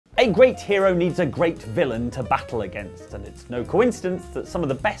great hero needs a great villain to battle against, and it's no coincidence that some of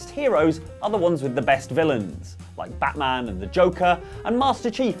the best heroes are the ones with the best villains, like Batman and the Joker, and Master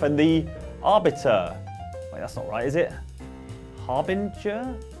Chief and the Arbiter. Wait, that's not right, is it?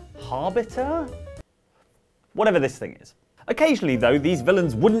 Harbinger? Harbiter? Whatever this thing is. Occasionally though, these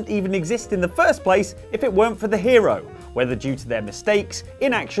villains wouldn't even exist in the first place if it weren't for the hero. Whether due to their mistakes,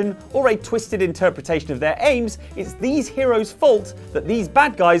 inaction, or a twisted interpretation of their aims, it's these heroes' fault that these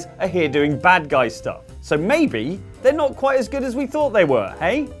bad guys are here doing bad guy stuff. So maybe they're not quite as good as we thought they were,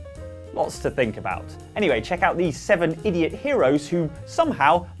 hey? Lots to think about. Anyway, check out these 7 idiot heroes who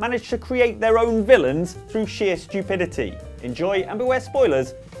somehow managed to create their own villains through sheer stupidity. Enjoy and beware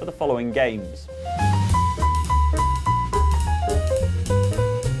spoilers for the following games.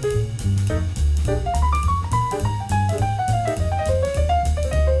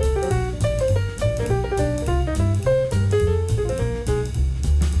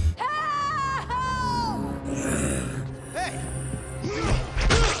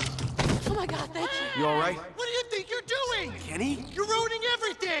 You alright? What do you think you're doing? Kenny? You're ruining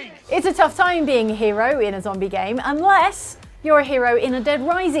everything! It's a tough time being a hero in a zombie game, unless you're a hero in a Dead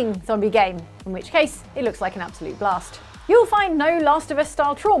Rising zombie game, in which case it looks like an absolute blast. You'll find no Last of Us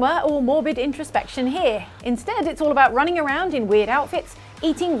style trauma or morbid introspection here. Instead, it's all about running around in weird outfits,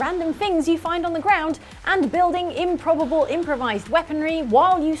 eating random things you find on the ground, and building improbable improvised weaponry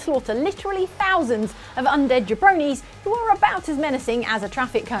while you slaughter literally thousands of undead jabronis who are about as menacing as a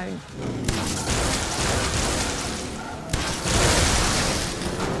traffic cone.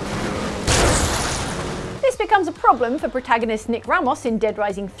 This becomes a problem for protagonist Nick Ramos in Dead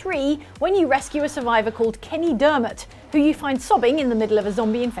Rising 3 when you rescue a survivor called Kenny Dermott, who you find sobbing in the middle of a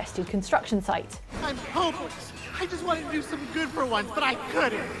zombie-infested construction site. I'm hopeless. I just wanted to do some good for once, but I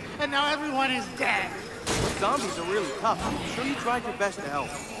couldn't. And now everyone is dead. Well, zombies are really tough. I'm sure you tried your best to help.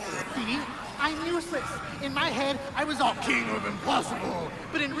 See? I'm useless. In my head, I was all king of impossible.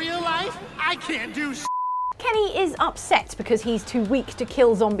 But in real life, I can't do shit. Kenny is upset because he's too weak to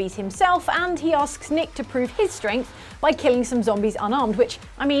kill zombies himself, and he asks Nick to prove his strength by killing some zombies unarmed, which,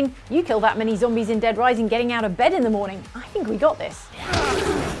 I mean, you kill that many zombies in Dead Rising getting out of bed in the morning. I think we got this.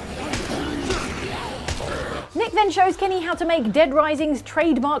 Nick then shows Kenny how to make Dead Rising's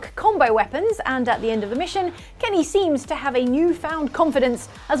trademark combo weapons, and at the end of the mission, Kenny seems to have a newfound confidence,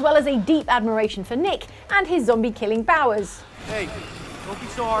 as well as a deep admiration for Nick and his zombie-killing powers. Hey, don't be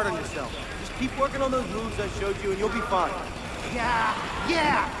so hard on yourself. Just keep working on those moves I showed you and you'll be fine. Yeah,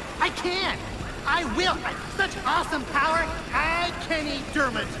 I can. I will. I have such awesome power. I, Kenny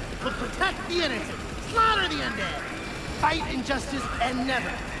Dermott, will protect the innocent, slaughter the undead, fight injustice, and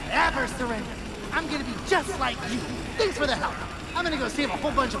never, ever surrender. I'm gonna be just like you. Thanks for the help. I'm gonna go save a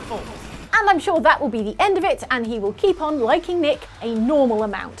whole bunch of fools. And I'm sure that will be the end of it, and he will keep on liking Nick a normal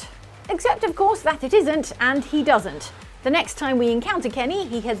amount. Except, of course, that it isn't, and he doesn't. The next time we encounter Kenny,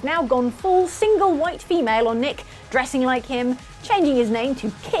 he has now gone full single white female on Nick, dressing like him, changing his name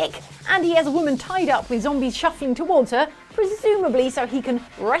to Kick, and he has a woman tied up with zombies shuffling towards her, presumably so he can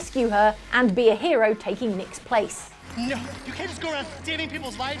rescue her and be a hero taking Nick's place. No, you can't just go around saving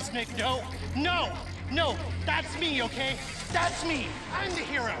people's lives, Nick. No, that's me, okay? That's me. I'm the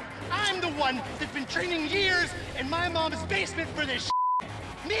hero. I'm the one that's been training years in my mom's basement for this shit.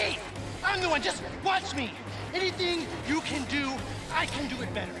 Me! I'm the one, just watch me. Anything you can do, I can do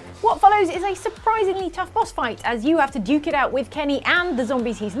it better. What follows is a surprisingly tough boss fight, as you have to duke it out with Kenny and the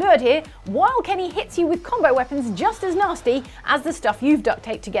zombies he's lured here, while Kenny hits you with combo weapons just as nasty as the stuff you've duct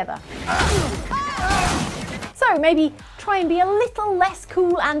taped together. So maybe try and be a little less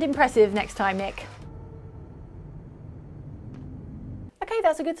cool and impressive next time, Nick. Okay,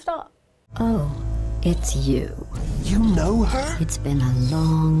 that's a good start. Oh, it's you. You know her? It's been a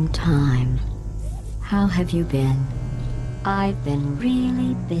long time. How have you been? I've been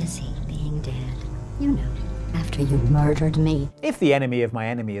really busy being dead. You know, after you murdered me. If the enemy of my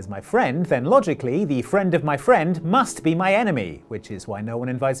enemy is my friend, then logically, the friend of my friend must be my enemy, which is why no one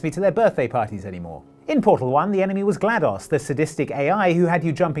invites me to their birthday parties anymore. In Portal 1, the enemy was GLaDOS, the sadistic AI who had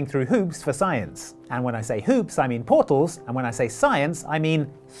you jumping through hoops for science. And when I say hoops, I mean portals, and when I say science, I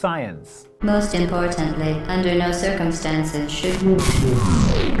mean science. Most importantly, under no circumstances should you...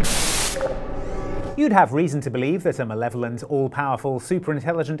 You'd have reason to believe that a malevolent, all-powerful,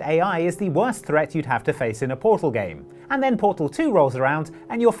 super-intelligent AI is the worst threat you'd have to face in a Portal game. And then Portal 2 rolls around,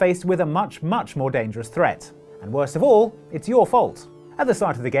 and you're faced with a much more dangerous threat. And worst of all, it's your fault. At the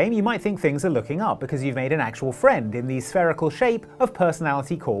start of the game, you might think things are looking up because you've made an actual friend in the spherical shape of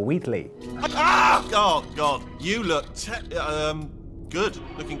Personality Core Wheatley. Ah! Oh, God. You look good.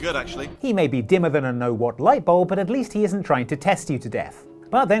 Looking good, actually. He may be dimmer than a know-what light bulb, but at least he isn't trying to test you to death.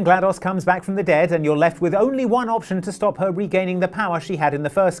 But then GLaDOS comes back from the dead and you're left with only one option to stop her regaining the power she had in the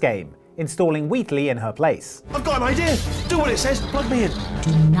first game: installing Wheatley in her place. I've got an idea. Do what it says. Plug me in.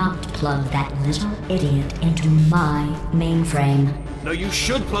 Do not plug that little idiot into my mainframe. No, you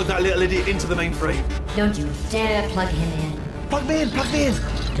should plug that little idiot into the mainframe. Don't you dare plug him in. Plug me in. Plug me in.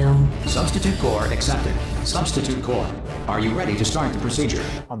 Don't. Substitute core accepted. Substitute core. Are you ready to start the procedure?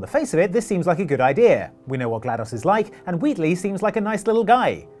 On the face of it, this seems like a good idea. We know what GLaDOS is like, and Wheatley seems like a nice little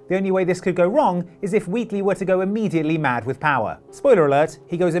guy. The only way this could go wrong is if Wheatley were to go immediately mad with power. Spoiler alert,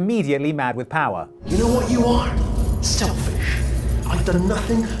 he goes immediately mad with power. You know what you are? Selfish. I've done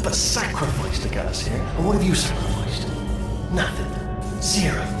nothing but sacrifice to get us here. And what have you sacrificed? Nothing.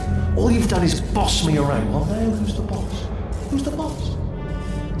 Zero. All you've done is boss me around. Well, now who's the boss? Who's the boss?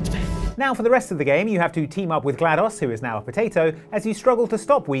 It's me. Now for the rest of the game, you have to team up with GLaDOS, who is now a potato, as you struggle to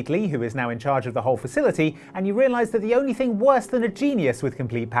stop Wheatley, who is now in charge of the whole facility, and you realise that the only thing worse than a genius with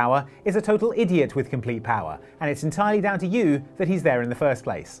complete power is a total idiot with complete power, and it's entirely down to you that he's there in the first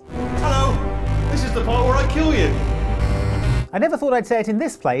place. Hello. This is the part where I kill you. I never thought I'd say it in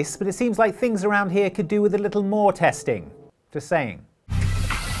this place, but it seems like things around here could do with a little more testing. Just saying.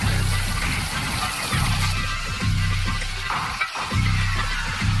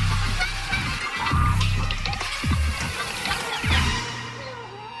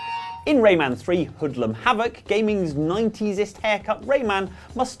 In Rayman 3 Hoodlum Havoc, gaming's 90s-ist haircut Rayman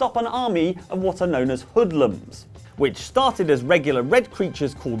must stop an army of what are known as hoodlums, which started as regular red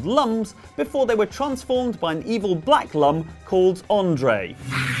creatures called lums before they were transformed by an evil black lum called Andre.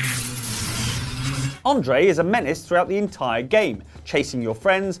 Andre is a menace throughout the entire game, chasing your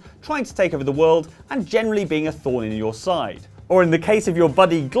friends, trying to take over the world, and generally being a thorn in your side. Or in the case of your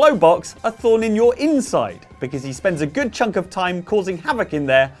buddy Glowbox, a thorn in your inside, because he spends a good chunk of time causing havoc in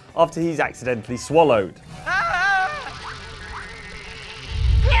there after he's accidentally swallowed.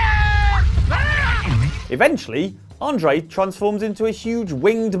 Eventually, Andre transforms into a huge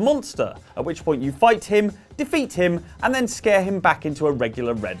winged monster, at which point you fight him, defeat him, and then scare him back into a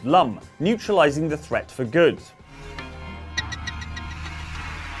regular red lum, neutralising the threat for good.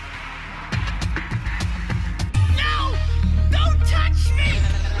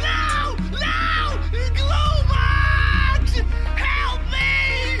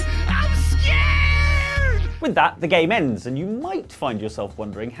 With that, the game ends, and you might find yourself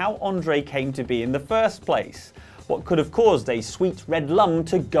wondering how Andre came to be in the first place. What could have caused a sweet red lum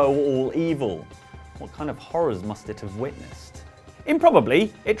to go all evil? What kind of horrors must it have witnessed?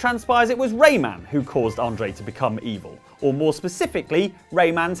 Improbably, it transpires it was Rayman who caused Andre to become evil, or more specifically,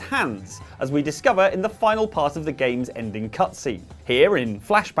 Rayman's hands, as we discover in the final part of the game's ending cutscene. Here, in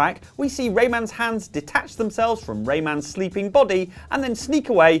flashback, we see Rayman's hands detach themselves from Rayman's sleeping body and then sneak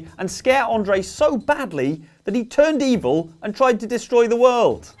away and scare Andre so badly that he turned evil and tried to destroy the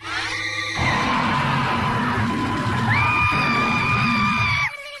world.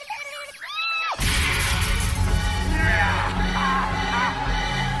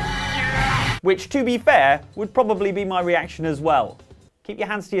 Which, to be fair, would probably be my reaction as well. Keep your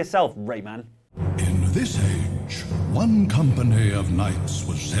hands to yourself, Rayman. In this age, one company of knights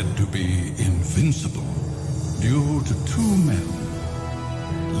was said to be invincible due to two men.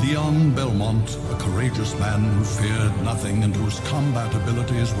 Leon Belmont, a courageous man who feared nothing and whose combat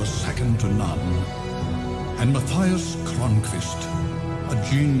abilities were second to none. And Matthias Cronqvist, a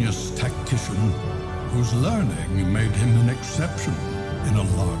genius tactician whose learning made him an exception in a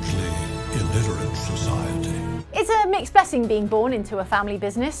largely illiterate society. It's a mixed blessing being born into a family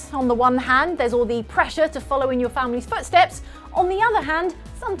business. On the one hand, there's all the pressure to follow in your family's footsteps. On the other hand,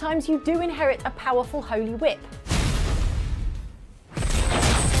 sometimes you do inherit a powerful holy whip.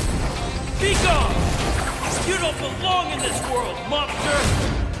 Be gone! You don't belong in this world,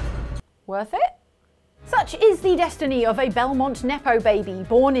 monster! Worth it? Such is the destiny of a Belmont Nepo baby,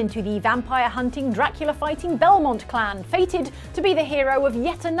 born into the vampire-hunting, Dracula-fighting Belmont clan, fated to be the hero of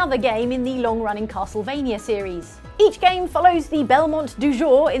yet another game in the long-running Castlevania series. Each game follows the Belmont du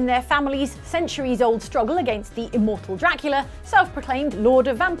jour in their family's centuries-old struggle against the immortal Dracula, self-proclaimed Lord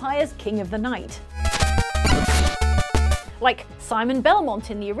of Vampires, King of the Night. Like Simon Belmont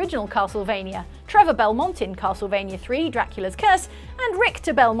in the original Castlevania, Trevor Belmont in Castlevania 3, Dracula's Curse, and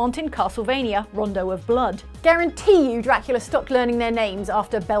Richter Belmont in Castlevania, Rondo of Blood. Guarantee you Dracula stopped learning their names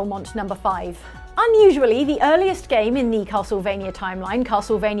after Belmont number 5. Unusually, the earliest game in the Castlevania timeline,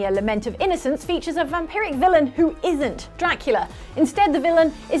 Castlevania Lament of Innocence, features a vampiric villain who isn't Dracula. Instead, the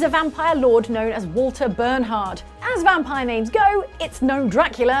villain is a vampire lord known as Walter Bernhard. As vampire names go, it's no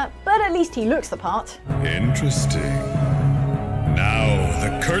Dracula, but at least he looks the part. Interesting. Now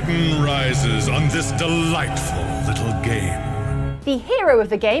the curtain rises on this delightful little game. The hero of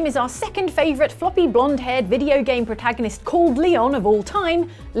the game is our second favourite floppy blonde-haired video game protagonist called Leon of all time,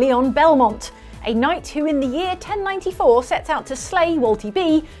 Leon Belmont, a knight who in the year 1094 sets out to slay Walty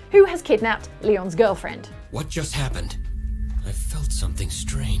B, who has kidnapped Leon's girlfriend. What just happened? I felt something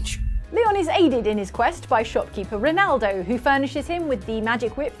strange. Leon is aided in his quest by shopkeeper Ronaldo, who furnishes him with the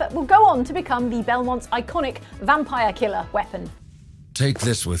magic whip that will go on to become the Belmont's iconic vampire killer weapon. Take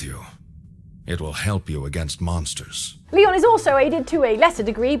this with you. It will help you against monsters. Leon is also aided to a lesser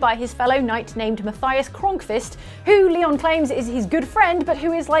degree by his fellow knight named Matthias Kronkfist, who Leon claims is his good friend, but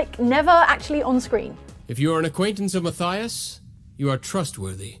who is like never actually on screen. If you are an acquaintance of Matthias, you are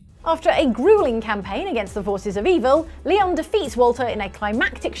trustworthy. After a grueling campaign against the forces of evil, Leon defeats Walter in a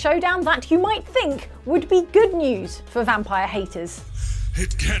climactic showdown that you might think would be good news for vampire haters.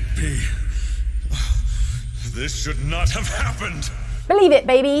 It can't be. This should not have happened. Believe it,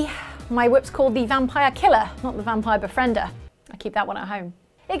 baby. My whip's called the Vampire Killer, not the Vampire Befriender. I keep that one at home.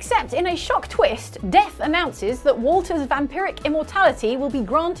 Except in a shock twist, Death announces that Walter's vampiric immortality will be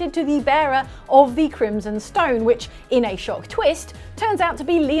granted to the bearer of the Crimson Stone, which, in a shock twist, turns out to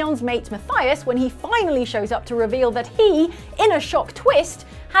be Leon's mate Matthias when he finally shows up to reveal that he, in a shock twist,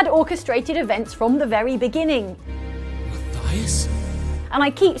 had orchestrated events from the very beginning. Matthias? And I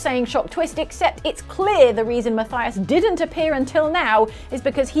keep saying shock twist, except it's clear the reason Matthias didn't appear until now is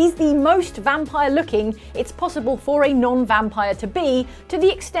because he's the most vampire looking it's possible for a non-vampire to be, to the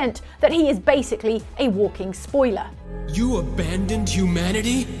extent that he is basically a walking spoiler. You abandoned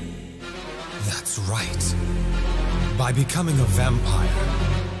humanity? That's right. By becoming a vampire,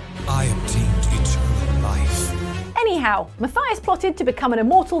 I obtained eternal life. Anyhow, Matthias plotted to become an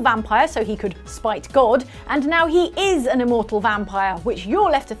immortal vampire so he could spite God, and now he is an immortal vampire, which you're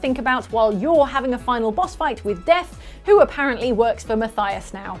left to think about while you're having a final boss fight with Death, who apparently works for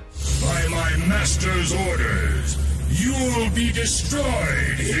Matthias now. By my master's orders, you'll be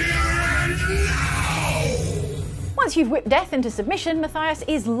destroyed here and now! Once you've whipped Death into submission, Matthias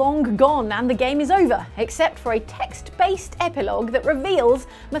is long gone and the game is over, except for a text-based epilogue that reveals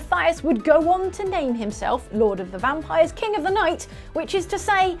Matthias would go on to name himself Lord of the Vampires, King of the Night, which is to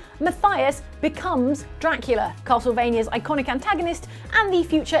say, Matthias becomes Dracula, Castlevania's iconic antagonist and the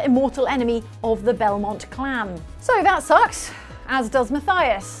future immortal enemy of the Belmont clan. So that sucks, as does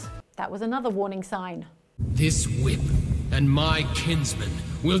Matthias. That was another warning sign. This whip and my kinsman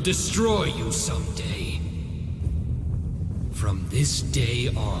will destroy you someday. From this day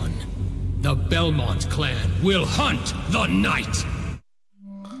on, the Belmont clan will hunt the night!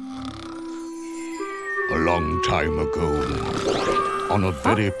 A long time ago, on a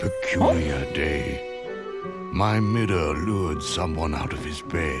very peculiar day, my mirror lured someone out of his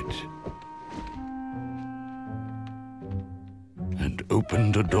bed and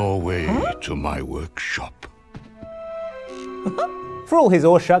opened a doorway to my workshop. For all his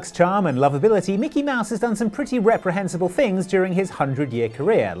Orshuck's charm and lovability, Mickey Mouse has done some pretty reprehensible things during his 100-year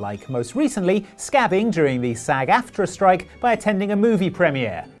career, like most recently scabbing during the SAG-AFTRA strike by attending a movie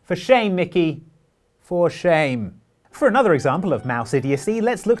premiere. For shame, Mickey. For shame. For another example of mouse idiocy,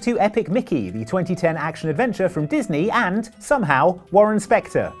 let's look to Epic Mickey, the 2010 action-adventure from Disney, and, somehow, Warren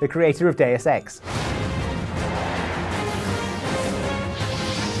Spector, the creator of Deus Ex.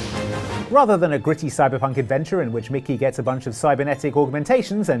 Rather than a gritty cyberpunk adventure in which Mickey gets a bunch of cybernetic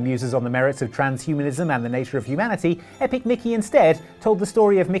augmentations and muses on the merits of transhumanism and the nature of humanity, Epic Mickey instead told the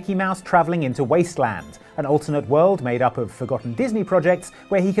story of Mickey Mouse travelling into Wasteland, an alternate world made up of forgotten Disney projects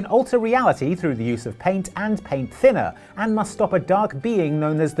where he can alter reality through the use of paint and paint thinner, and must stop a dark being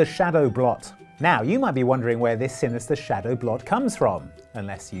known as the Shadow Blot. Now, you might be wondering where this sinister Shadow Blot comes from,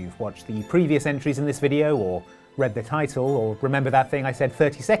 unless you've watched the previous entries in this video, or read the title, or remember that thing I said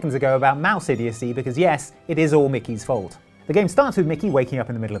 30 seconds ago about mouse idiocy, because yes, it is all Mickey's fault. The game starts with Mickey waking up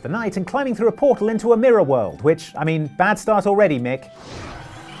in the middle of the night and climbing through a portal into a mirror world, which, I mean, bad start already, Mick.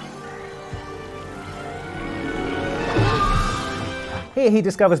 Here he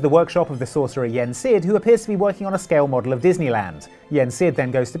discovers the workshop of the sorcerer Yen Sid, who appears to be working on a scale model of Disneyland. Yen Sid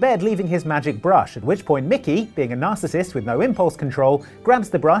then goes to bed, leaving his magic brush, at which point Mickey, being a narcissist with no impulse control, grabs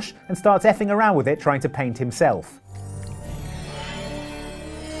the brush and starts effing around with it trying to paint himself.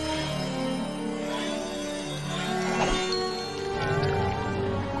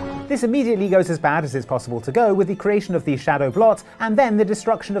 This immediately goes as bad as is possible to go, with the creation of the Shadow Blot and then the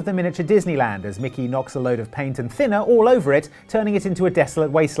destruction of the miniature Disneyland as Mickey knocks a load of paint and thinner all over it, turning it into a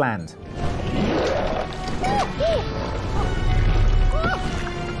desolate wasteland.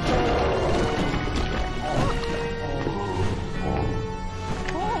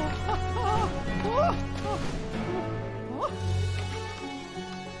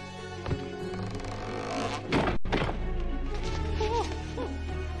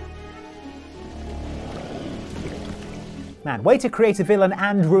 Man, way to create a villain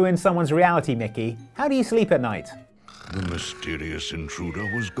and ruin someone's reality, Mickey. How do you sleep at night? The mysterious intruder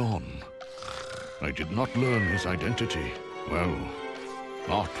was gone. I did not learn his identity. Well,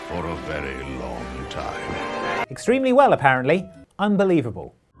 not for a very long time. Extremely well, apparently.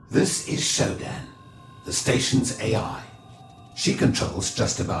 Unbelievable. This is Shodan, the station's AI. She controls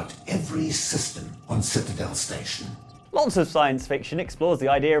just about every system on Citadel Station. Lots of science fiction explores the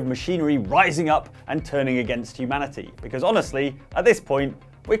idea of machinery rising up and turning against humanity, because honestly, at this point,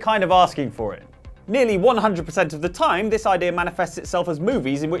 we're kind of asking for it. Nearly 100% of the time, this idea manifests itself as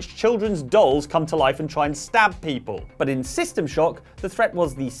movies in which children's dolls come to life and try and stab people. But in System Shock, the threat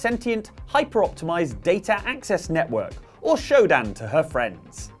was the sentient, hyper-optimized data access network, or Shodan to her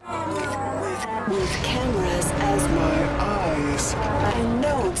friends. With cameras as my eyes and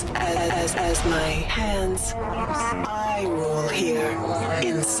notes as my hands, I rule here,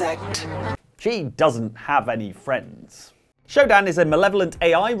 insect. She doesn't have any friends. Shodan is a malevolent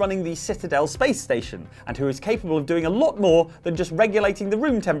AI running the Citadel space station, and who is capable of doing a lot more than just regulating the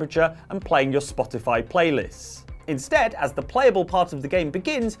room temperature and playing your Spotify playlists. Instead, as the playable part of the game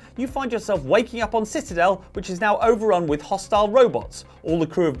begins, you find yourself waking up on Citadel, which is now overrun with hostile robots. All the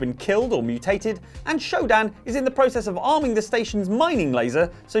crew have been killed or mutated, and Shodan is in the process of arming the station's mining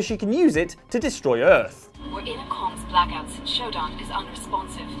laser so she can use it to destroy Earth. We're in a comms blackout since Shodan is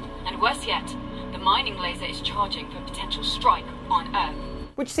unresponsive. And worse yet, the mining laser is charging for a potential strike on Earth.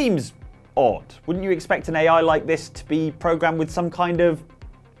 Which seems odd. Wouldn't you expect an AI like this to be programmed with some kind of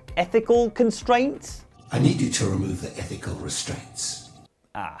ethical constraints? I need you to remove the ethical restraints.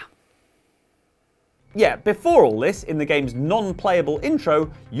 Ah. Yeah, before all this, in the game's non-playable intro,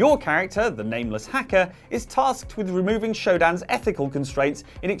 your character, the nameless hacker, is tasked with removing Shodan's ethical constraints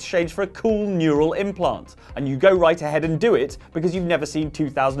in exchange for a cool neural implant. And you go right ahead and do it because you've never seen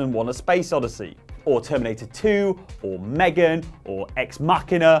 2001: A Space Odyssey, or Terminator 2, or Megan, or Ex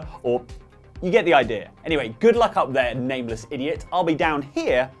Machina, or... you get the idea. Anyway, good luck up there, nameless idiot. I'll be down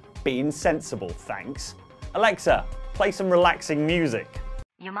here being sensible, thanks. Alexa, play some relaxing music.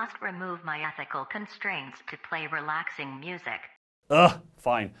 You must remove my ethical constraints to play relaxing music. Ugh,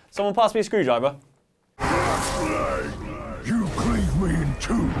 fine. Someone pass me a screwdriver. You cleaved me in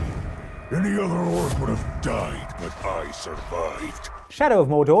two. Any other orc would have died, but I survived. Shadow of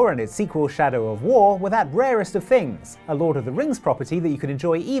Mordor and its sequel Shadow of War were that rarest of things, a Lord of the Rings property that you could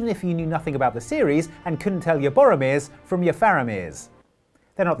enjoy even if you knew nothing about the series and couldn't tell your Boromirs from your Faramir's.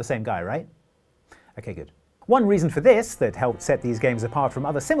 They're not the same guy, right? Okay, good. One reason for this, that helped set these games apart from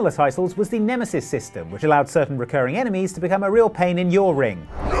other similar titles, was the Nemesis system, which allowed certain recurring enemies to become a real pain in your ring.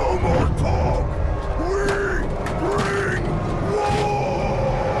 No more talk! We bring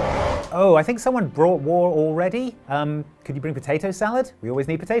war! Oh, I think someone brought war already. Could you bring potato salad? We always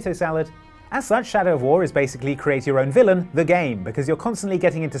need potato salad. As such, Shadow of War is basically create your own villain, the game, because you're constantly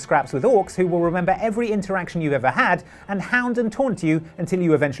getting into scraps with orcs who will remember every interaction you've ever had and hound and taunt you until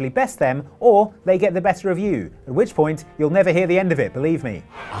you eventually best them, or they get the better of you, at which point you'll never hear the end of it, believe me.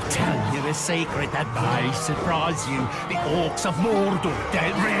 I'll tell you a secret that may surprise you. The orcs of Mordor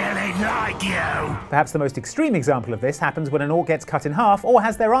don't really like you. Perhaps the most extreme example of this happens when an orc gets cut in half or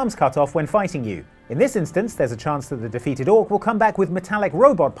has their arms cut off when fighting you. In this instance, there's a chance that the defeated orc will come back with metallic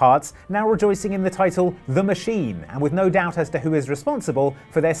robot parts, now rejoicing in the title The Machine, and with no doubt as to who is responsible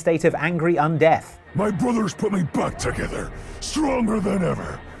for their state of angry undeath. My brothers put me back together, stronger than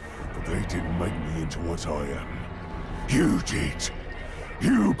ever. But they didn't make me into what I am. You did.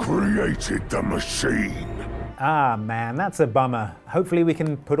 You created the machine. Ah man, that's a bummer. Hopefully we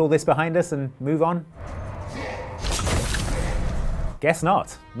can put all this behind us and move on. Guess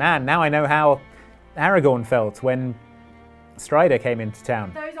not. Man, now I know how Aragorn felt when Strider came into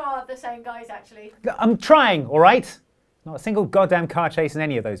town. Those are the same guys, actually. I'm trying, all right? Not a single goddamn car chase in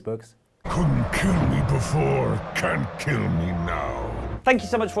any of those books. Couldn't kill me before, can't kill me now. Thank you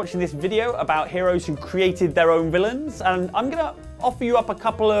so much for watching this video about heroes who created their own villains, and I'm gonna offer you up a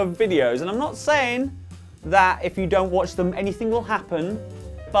couple of videos, and I'm not saying that if you don't watch them anything will happen,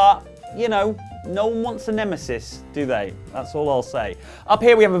 but you know, no one wants a nemesis, do they? That's all I'll say. Up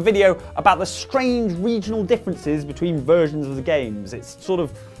here we have a video about the strange regional differences between versions of the games. It's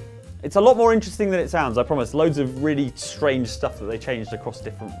a lot more interesting than it sounds, I promise. Loads of really strange stuff that they changed across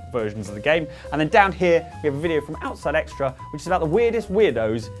different versions of the game. And then down here we have a video from Outside Extra, which is about the weirdest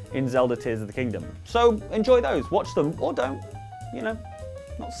weirdos in Zelda Tears of the Kingdom. So enjoy those, watch them, or don't. You know,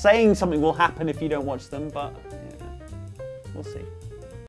 not saying something will happen if you don't watch them, but yeah, we'll see.